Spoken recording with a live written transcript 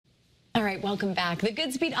All right, welcome back. The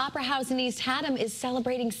Goodspeed Opera House in East Haddam is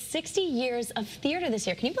celebrating 60 years of theater this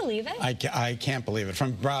year. Can you believe it? I can't believe it.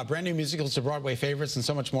 From brand new musicals to Broadway favorites and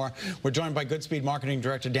so much more. We're joined by Goodspeed Marketing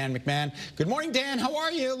Director Dan McMahon. Good morning, Dan. How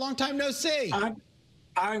are you? Long time no see.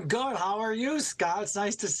 I'm good. How are you, Scott? It's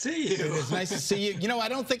nice to see you. It is nice to see you. You know, I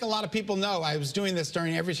don't think a lot of people know. I was doing this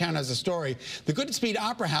during Every Town Has a Story. The Goodspeed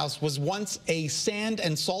Opera House was once a sand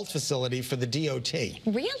and salt facility for the DOT.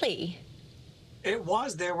 Really? It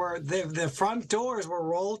was. There were the front doors were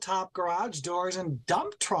roll-top garage doors, and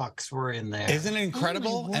dump trucks were in there. Isn't it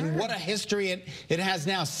incredible? Oh, and what a history it has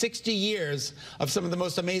now. 60 years of some of the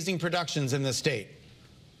most amazing productions in the state.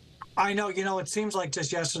 I know. You know, it seems like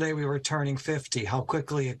just yesterday we were turning 50. How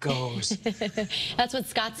quickly it goes. That's what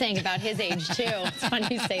Scott's saying about his age, too. It's funny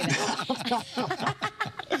you say that.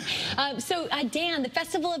 Dan, the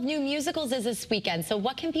Festival of New Musicals is this weekend, so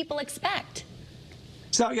what can people expect?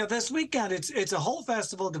 So, yeah, this weekend, it's a whole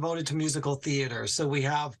festival devoted to musical theater. So we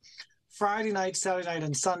have Friday night, Saturday night,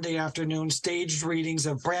 and Sunday afternoon staged readings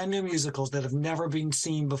of brand new musicals that have never been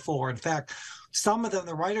seen before. In fact, some of them,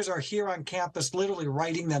 the writers are here on campus literally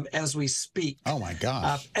writing them as we speak. Oh, my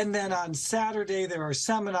gosh. And then on Saturday, there are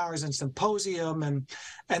seminars and symposium.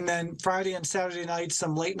 And then Friday and Saturday night,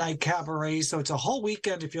 some late night cabaret. So it's a whole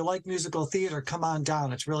weekend. If you like musical theater, come on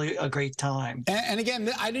down. It's really a great time. And again,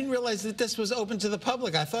 I didn't realize that this was open to the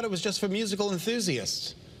public. I thought it was just for musical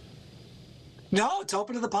enthusiasts. No, it's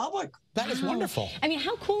open to the public. That is wonderful. I mean,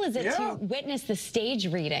 how cool is it to witness the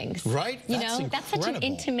stage readings? Right? That's such an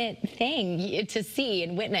intimate thing to see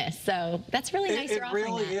and witness. So that's really nice. It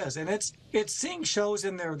really is. And it's seeing shows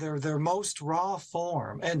in their most raw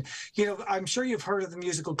form. And, you know, I'm sure you've heard of the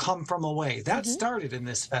musical Come From Away. That started in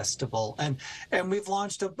this festival. And we've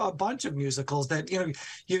launched a bunch of musicals that, you know,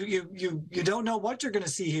 you don't know what you're going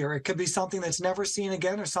to see here. It could be something that's never seen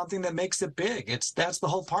again or something that makes it big. That's the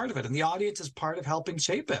whole part of it. And the audience is part of helping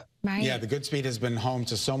shape it. Right. Yeah, the Goodspeed has been home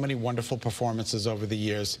to so many wonderful performances over the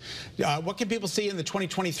years. What can people see in the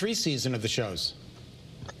 2023 season of the shows?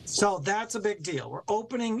 So that's a big deal. We're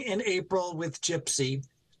opening in April with Gypsy,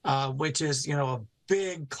 which is, you know, a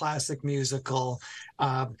big classic musical. You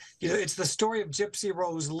know, it's the story of Gypsy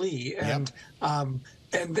Rose Lee and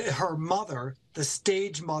her mother, the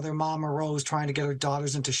stage mother, Mama Rose, trying to get her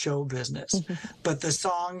daughters into show business. But the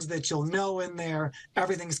songs that you'll know in there,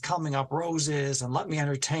 everything's coming up. Roses and Let Me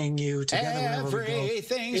Entertain You. Together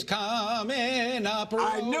Everything's coming up. Roses.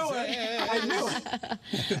 I knew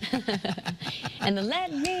it. And the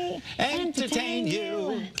Let Me Entertain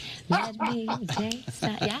You. Let me taste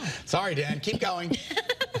that. Yeah. Sorry, Dan. Keep going.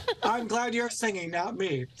 I'm glad you're singing, not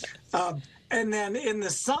me. And then in the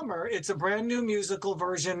summer, it's a brand new musical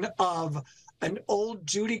version of an old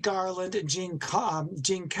Judy Garland and Gene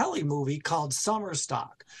Kelly movie called Summer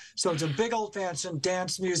Stock. So it's a big old-fashioned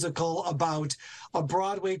dance musical about a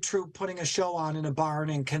Broadway troupe putting a show on in a barn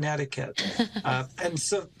in Connecticut. And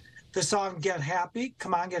so the song Get Happy,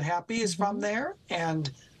 Come On Get Happy is from there.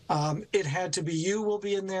 And It Had to Be You will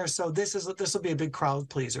be in there. So this will be a big crowd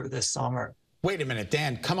pleaser this summer. Wait a minute,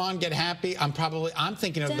 Dan. Come On, Get Happy. I'm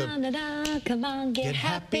thinking of Come on, get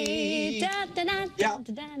happy. Da, da, da, Yeah.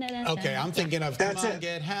 da, da, da, da, Okay, I'm thinking of Come On,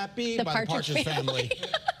 Get Happy by the Partridge Family.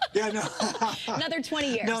 Yeah, no. Another 20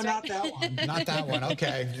 years. No, right? not that one. Not that one.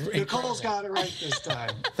 Okay. Nicole's got it right this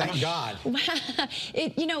time. Thank God.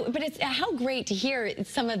 You know, but it's how great to hear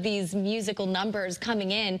some of these musical numbers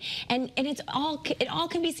coming in, and it all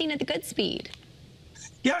can be seen at the Goodspeed.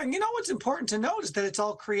 Yeah, and you know what's important to note is that it's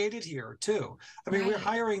all created here, too. I mean, we're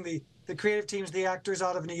hiring the creative teams, the actors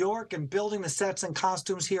out of New York, and building the sets and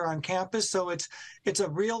costumes here on campus. So it's a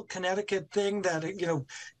real Connecticut thing that, you know,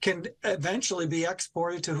 can eventually be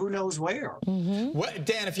exported to who knows where.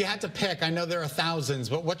 Dan, if you had to pick, I know there are thousands,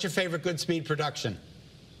 but what's your favorite Goodspeed production?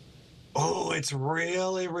 Oh, it's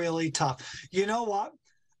really, really tough. You know what?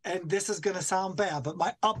 And this is going to sound bad, but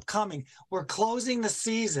we're closing the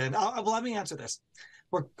season. Let me answer this.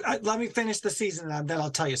 Let me finish the season, and then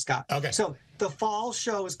I'll tell you, Scott. Okay. So the fall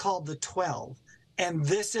show is called The 12, and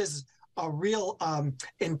this is a real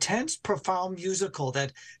intense, profound musical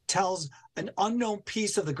that tells an unknown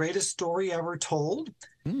piece of the greatest story ever told.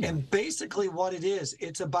 And basically what it is,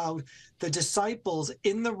 it's about the disciples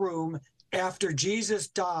in the room after Jesus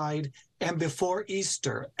died and before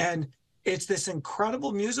Easter. And it's this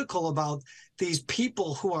incredible musical about these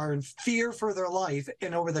people who are in fear for their life,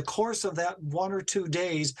 and over the course of that 1 or 2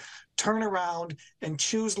 days, turn around and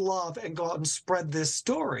choose love and go out and spread this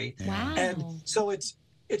story. Wow. And so it's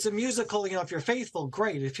a musical, you know, if you're faithful,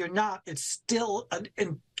 great. If you're not, it's still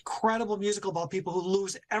an incredible musical about people who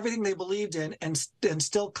lose everything they believed in and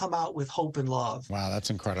still come out with hope and love. Wow, that's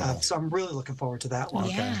incredible. So I'm really looking forward to that one.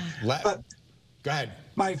 Yeah. But go ahead.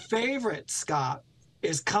 my favorite, Scott,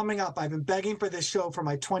 is coming up. I've been begging for this show for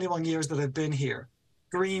my 21 years that I've been here.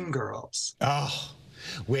 Dreamgirls. Oh,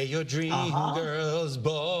 we're your dream girls,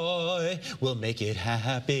 boy. We'll make it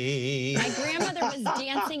happy. My grandmother was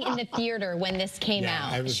dancing in the theater when this came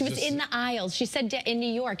out. She was in the aisles. She said in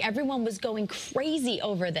New York, everyone was going crazy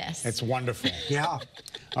over this. It's wonderful. Yeah.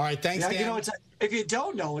 All right, thanks, Dan. You know, if you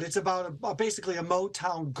don't know it, it's about basically a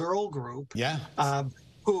Motown girl group. Yeah.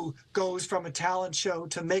 Who goes from a talent show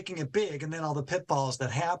to making it big, and then all the pitfalls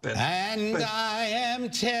that happen. And I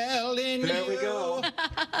am telling you. There we go.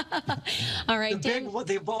 All right,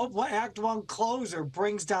 the Act One closer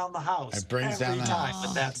brings down the house. It brings every down the time house.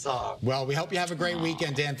 with that song. Well, we hope you have a great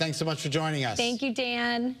weekend, Dan. Thanks so much for joining us. Thank you,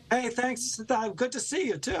 Dan. Hey, thanks. Good to see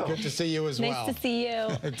you, too. Good to see you as well. Nice to see you.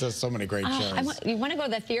 It does so many great shows. You want to go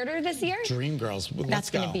to the theater this year? Dreamgirls.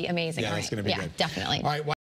 That's going to be amazing. Yeah, that's going to be good. Definitely. All right.